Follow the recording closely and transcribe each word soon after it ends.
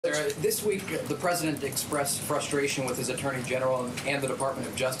This week, the president expressed frustration with his attorney general and the Department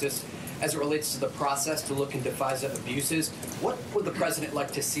of Justice as it relates to the process to look into FISA abuses. What would the president like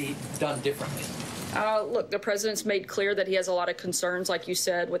to see done differently? Look, the president's made clear that he has a lot of concerns, like you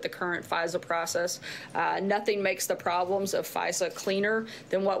said, with the current FISA process. Nothing makes the problems of FISA cleaner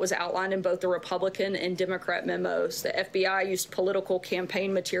than what was outlined in both the Republican and Democrat memos. The FBI used political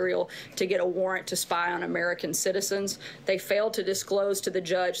campaign material to get a warrant to spy on American citizens. They failed to disclose to the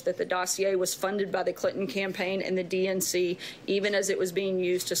judge that the dossier was funded by the Clinton campaign and the DNC, even as it was being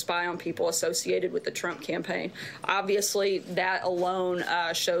used to spy on people associated with the Trump campaign. Obviously, that alone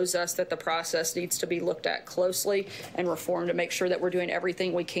shows us that the process needs to be looked at closely and reformed to make sure that we're doing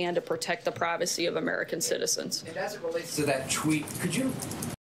everything we can to protect the privacy of American citizens. And as it relates to that tweet, could you